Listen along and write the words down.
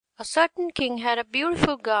A certain king had a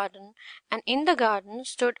beautiful garden, and in the garden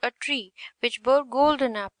stood a tree which bore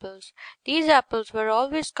golden apples. These apples were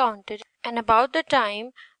always counted, and about the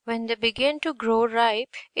time when they began to grow ripe,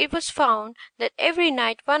 it was found that every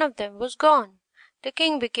night one of them was gone. The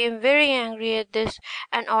king became very angry at this,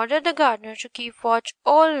 and ordered the gardener to keep watch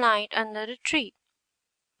all night under the tree.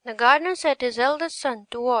 The gardener set his eldest son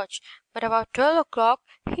to watch, but about 12 o'clock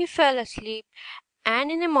he fell asleep,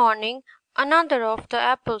 and in the morning another of the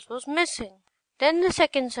apples was missing. Then the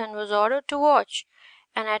second son was ordered to watch,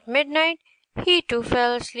 and at midnight he too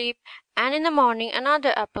fell asleep, and in the morning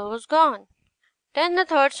another apple was gone. Then the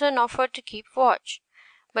third son offered to keep watch,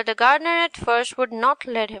 but the gardener at first would not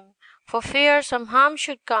let him, for fear some harm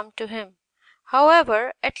should come to him.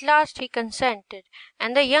 However, at last he consented,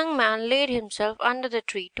 and the young man laid himself under the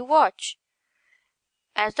tree to watch.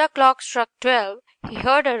 As the clock struck 12, he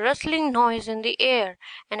heard a rustling noise in the air,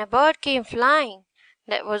 and a bird came flying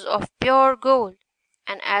that was of pure gold,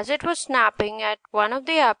 and as it was snapping at one of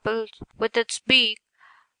the apples with its beak,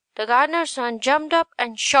 the gardener's son jumped up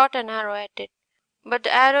and shot an arrow at it. But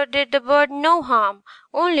the arrow did the bird no harm,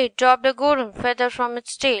 only dropped a golden feather from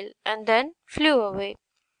its tail, and then flew away.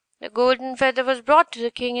 The golden feather was brought to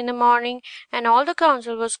the king in the morning, and all the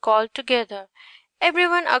council was called together.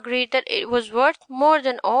 Everyone agreed that it was worth more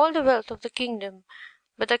than all the wealth of the kingdom.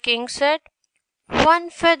 But the king said,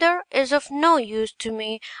 "One feather is of no use to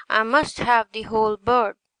me. I must have the whole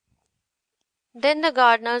bird." Then the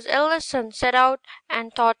gardener's eldest son set out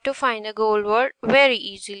and thought to find the gold bird very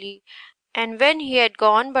easily. And when he had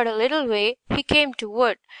gone but a little way, he came to a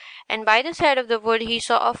wood, and by the side of the wood he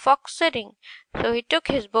saw a fox sitting. So he took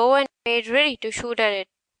his bow and made ready to shoot at it.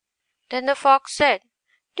 Then the fox said,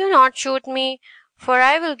 "Do not shoot me, for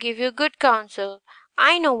I will give you good counsel.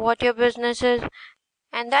 I know what your business is,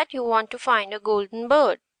 and that you want to find a golden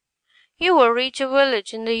bird. You will reach a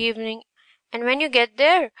village in the evening, and when you get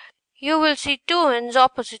there, you will see two inns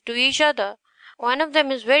opposite to each other. One of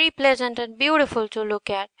them is very pleasant and beautiful to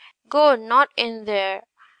look at. Go not in there,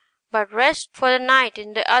 but rest for the night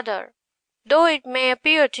in the other, though it may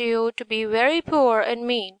appear to you to be very poor and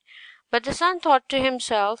mean." But the son thought to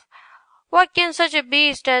himself, "What can such a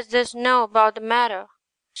beast as this know about the matter?"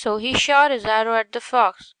 So he shot his arrow at the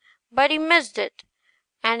fox, but he missed it,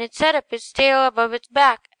 and it set up its tail above its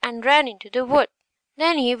back and ran into the wood.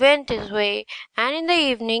 Then he went his way, and in the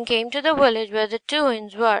evening came to the village where the two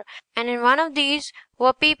inns were, and in one of these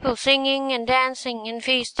were people singing and dancing and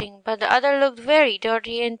feasting, but the other looked very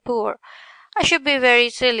dirty and poor. "I should be very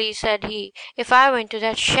silly," said he, "if I went to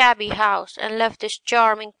that shabby house and left this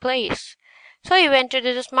charming place." So he went to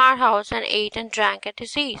the smart house and ate and drank at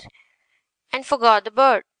his ease, and forgot the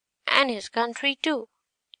bird, and his country too.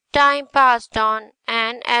 Time passed on,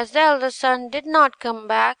 and as the eldest son did not come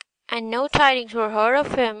back, and no tidings were heard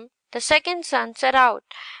of him, the second son set out,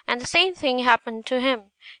 and the same thing happened to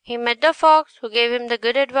him. He met the fox, who gave him the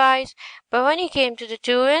good advice, but when he came to the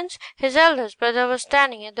two inns, his eldest brother was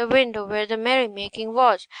standing at the window where the merrymaking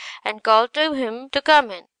was, and called to him to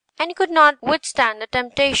come in. And he could not withstand the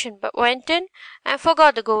temptation, but went in, and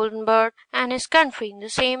forgot the golden bird and his country in the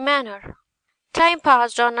same manner. Time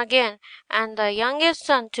passed on again, and the youngest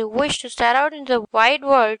son too wished to start out into the wide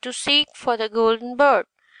world to seek for the golden bird.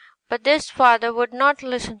 But his father would not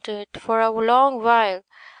listen to it for a long while,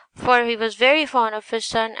 for he was very fond of his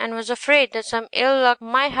son, and was afraid that some ill luck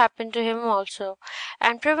might happen to him also,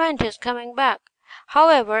 and prevent his coming back.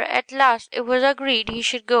 However, at last it was agreed he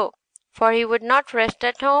should go, for he would not rest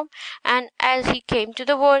at home, and as he came to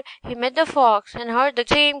the wood, he met the fox, and heard the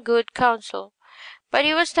same good counsel. But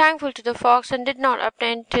he was thankful to the fox, and did not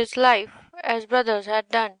attempt his life, as brothers had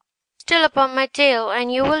done. "Still upon my tail,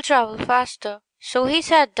 and you will travel faster." So he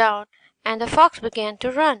sat down, and the fox began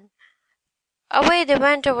to run. Away they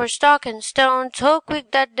went over stock and stone, so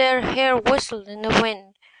quick that their hair whistled in the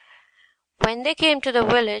wind. When they came to the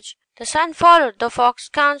village, the son followed the fox's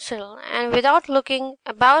counsel, and without looking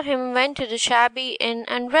about him went to the shabby inn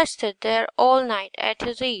and rested there all night at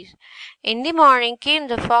his ease. In the morning came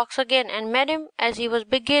the fox again, and met him as he was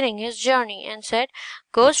beginning his journey, and said,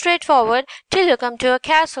 "Go straight forward till you come to a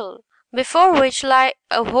castle, before which lie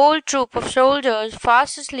a whole troop of soldiers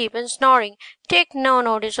fast asleep and snoring. Take no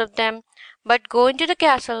notice of them, but go into the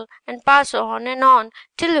castle, and pass on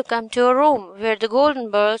till you come to a room where the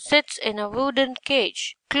golden bird sits in a wooden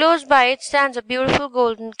cage. Close by it stands a beautiful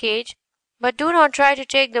golden cage, but do not try to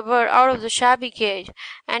take the bird out of the shabby cage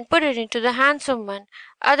and put it into the handsome one,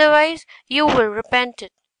 otherwise you will repent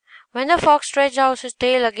it." When the fox stretched out his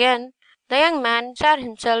tail again, the young man sat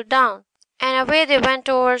himself down, and away they went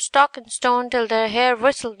over stock and stone till their hair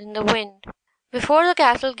whistled in the wind. Before the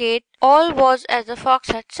castle gate all was as the fox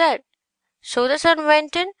had said. So the son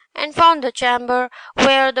went in and found the chamber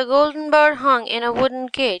where the golden bird hung in a wooden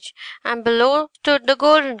cage, and below stood the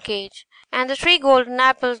golden cage, and the 3 golden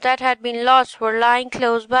apples that had been lost were lying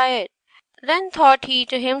close by it. Then thought he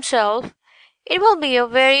to himself, "It will be a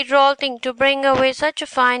very droll thing to bring away such a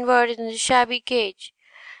fine bird in this shabby cage."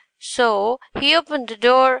 So he opened the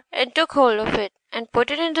door and took hold of it, and put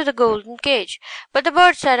it into the golden cage. But the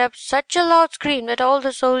bird set up such a loud scream that all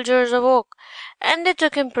the soldiers awoke, and they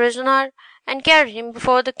took him prisoner, and carried him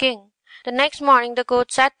before the king. The next morning the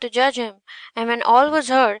court sat to judge him, and when all was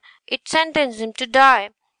heard, it sentenced him to die,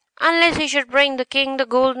 unless he should bring the king the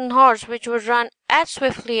golden horse which would run as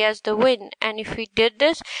swiftly as the wind, and if he did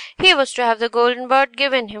this, he was to have the golden bird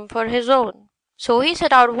given him for his own. So he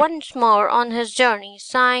set out once more on his journey,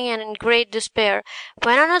 sighing and in great despair,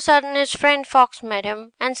 when on a sudden his friend Fox met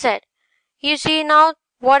him, and said, "You see now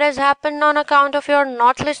what has happened on account of your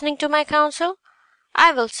not listening to my counsel.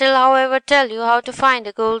 I will still, however, tell you how to find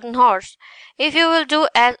the golden horse, if you will do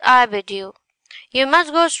as I bid you. You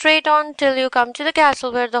must go straight on till you come to the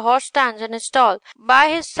castle where the horse stands in his stall. By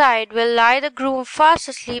his side will lie the groom fast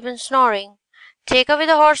asleep and snoring. Take away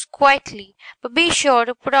the horse quietly, but be sure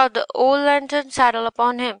to put out the old lantern saddle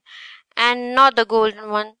upon him, and not the golden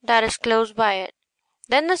one that is close by it."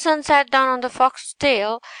 Then the son sat down on the fox's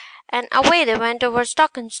tail, and away they went over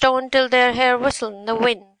stock and stone till their hair whistled in the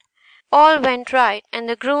wind. All went right, and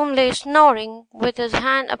the groom lay snoring with his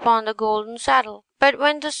hand upon the golden saddle. But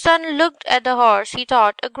when the son looked at the horse, he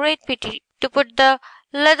thought a great pity to put the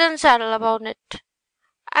leathern saddle upon it.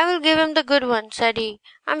 "I will give him the good one," said he.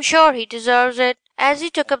 "I'm sure he deserves it." As he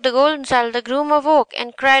took up the golden saddle, the groom awoke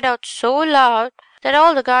and cried out so loud that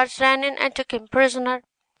all the guards ran in and took him prisoner.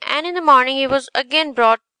 And in the morning he was again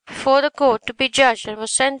brought before the court to be judged, and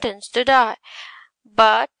was sentenced to die.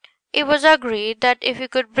 But it was agreed that if he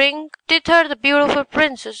could bring thither the beautiful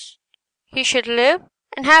princess, he should live,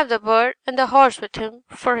 and have the bird and the horse with him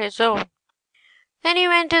for his own. Then he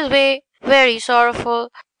went his way very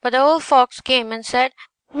sorrowful. But the old fox came and said,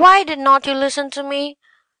 "Why did not you listen to me?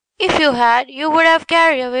 If you had, you would have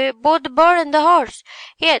carried away both the bird and the horse.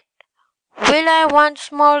 Yet will I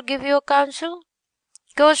once more give you a counsel.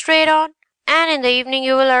 Go straight on, and in the evening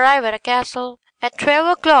you will arrive at a castle. At 12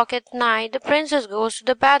 o'clock at night the princess goes to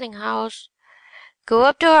the bathing house. Go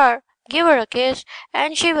up to her, give her a kiss,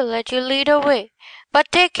 and she will let you lead her way.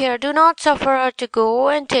 But take care, do not suffer her to go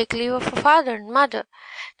and take leave of her father and mother."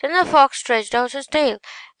 Then the fox stretched out his tail,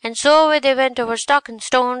 and so away they went over stock and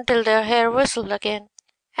stone till their hair whistled again.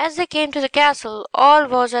 As they came to the castle, all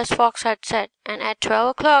was as Fox had said, and at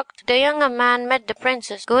 12 o'clock the younger man met the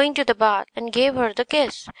princess going to the bath, and gave her the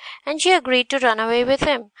kiss, and she agreed to run away with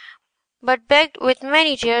him, but begged with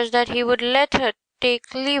many tears that he would let her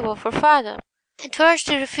take leave of her father. At first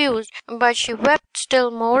he refused, but she wept still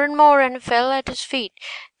more and more, and fell at his feet,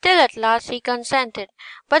 till at last he consented.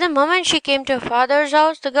 But the moment she came to her father's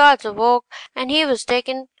house, the guards awoke, and he was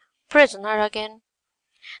taken prisoner again.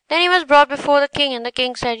 Then he was brought before the king, and the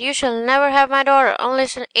king said, "You shall never have my daughter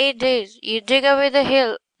unless in 8 days you dig away the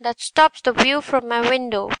hill that stops the view from my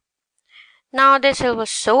window." Now this hill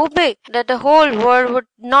was so big that the whole world would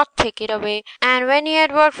not take it away, and when he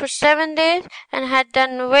had worked for 7 days and had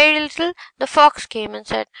done very little, the fox came and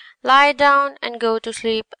said, "Lie down and go to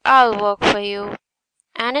sleep, I'll work for you."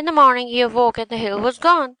 And in the morning he awoke, and the hill was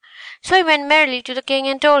gone. So he went merrily to the king,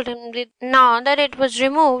 and told him that now that it was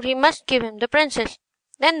removed he must give him the princess.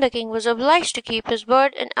 Then the king was obliged to keep his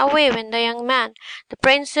word, and away went the young man, the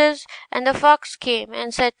princess, and the fox came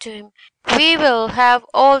and said to him, "We will have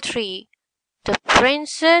all three, the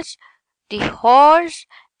princess, the horse,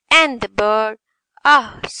 and the bird."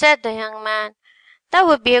 "Ah," said the young man, "that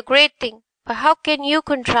would be a great thing, but how can you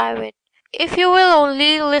contrive it?" "If you will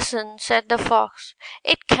only listen," said the fox,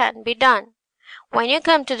 "it can be done. When you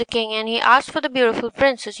come to the king and he asks for the beautiful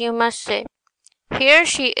princess, you must say, 'Here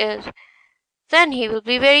she is.' Then he will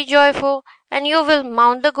be very joyful, and you will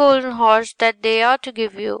mount the golden horse that they are to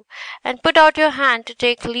give you, and put out your hand to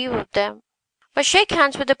take leave of them. But shake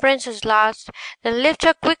hands with the princess last, then lift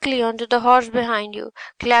her quickly onto the horse behind you,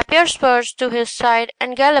 clap your spurs to his side,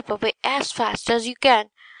 and gallop away as fast as you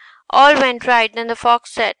can." All went right. Then the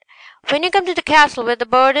fox said, "When you come to the castle where the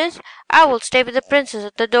bird is, I will stay with the princess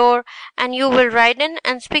at the door, and you will ride in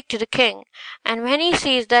and speak to the king, and when he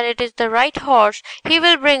sees that it is the right horse, he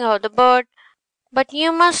will bring out the bird. But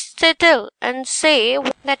you must sit still and say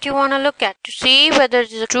that you want to look at, to see whether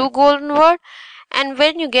it is a true golden bird, and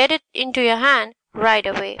when you get it into your hand, ride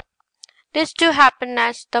away." This too happened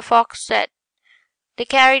as the fox said. They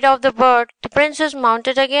carried off the bird, the princess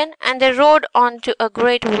mounted again, and they rode on to a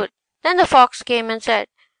great wood. Then the fox came and said,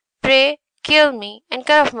 "Pray kill me, and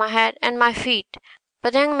cut off my head and my feet."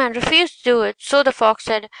 But the young man refused to do it, so the fox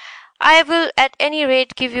said, "I will at any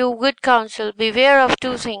rate give you good counsel. Beware of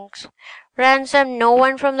two things: ransom no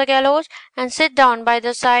one from the gallows, and sit down by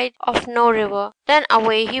the side of no river." Then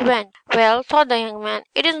away he went. Well, thought the young man,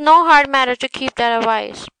 it is no hard matter to keep that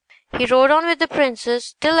advice. He rode on with the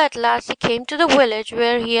princess till at last he came to the village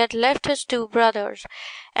where he had left his two brothers,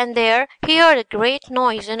 and there he heard a great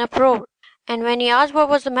noise and uproar. And when he asked what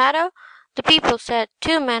was the matter, the people said,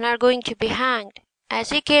 "Two men are going to be hanged."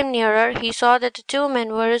 As he came nearer, he saw that the two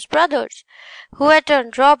men were his brothers, who had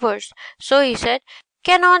turned robbers. So he said,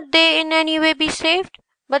 "Cannot they in any way be saved?"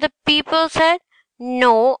 But the people said,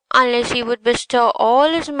 "No, unless he would bestow all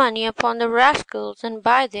his money upon the rascals and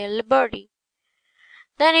buy their liberty."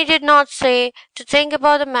 Then he did not stay to think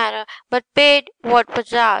about the matter, but paid what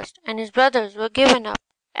was asked, and his brothers were given up,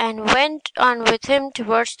 and went on with him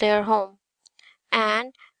towards their home.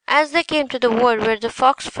 And as they came to the wood where the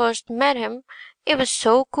fox first met him, it was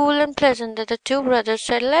so cool and pleasant that the two brothers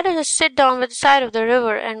said, "Let us sit down by the side of the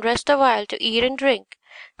river and rest awhile to eat and drink."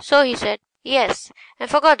 So he said, "Yes,"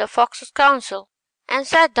 and forgot the fox's counsel, and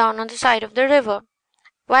sat down on the side of the river.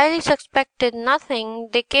 While he suspected nothing,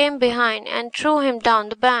 they came behind and threw him down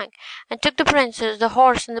the bank, and took the princess, the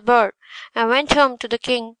horse, and the bird, and went home to the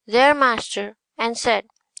king their master, and said,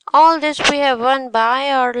 "All this we have won by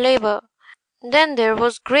our labour." Then there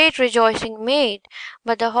was great rejoicing made,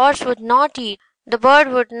 but the horse would not eat, the bird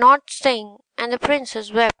would not sing, and the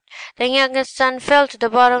princess wept. The youngest son fell to the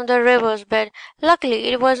bottom of the river's bed. Luckily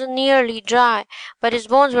it was nearly dry, but his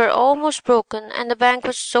bones were almost broken, and the bank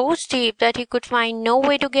was so steep that he could find no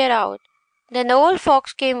way to get out. Then the old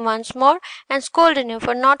fox came once more, and scolded him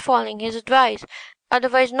for not following his advice,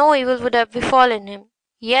 otherwise no evil would have befallen him.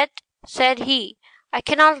 "Yet," said he, "I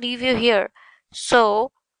cannot leave you here,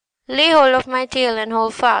 so lay hold of my tail and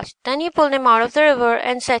hold fast." Then he pulled him out of the river,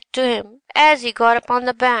 and said to him, as he got upon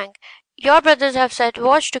the bank, "Your brothers have set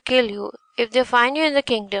watch to kill you, if they find you in the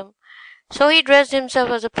kingdom." So he dressed himself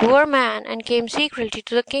as a poor man, and came secretly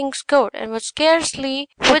to the king's court, and was scarcely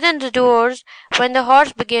within the doors when the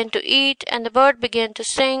horse began to eat, and the bird began to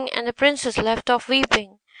sing, and the princess left off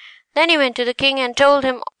weeping. Then he went to the king and told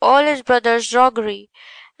him all his brothers' roguery,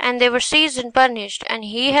 and they were seized and punished, and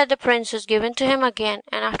he had the princess given to him again,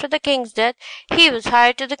 and after the king's death he was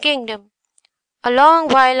hired to the kingdom. A long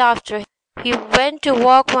while after, he went to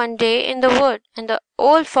walk one day in the wood, and the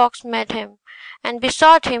old fox met him, and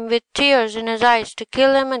besought him with tears in his eyes to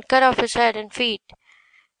kill him and cut off his head and feet.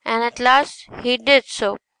 And at last he did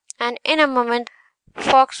so, and in a moment the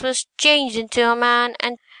fox was changed into a man,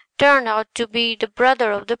 and turned out to be the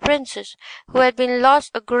brother of the princess, who had been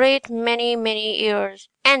lost a great many years.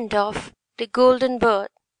 End of The Golden Bird.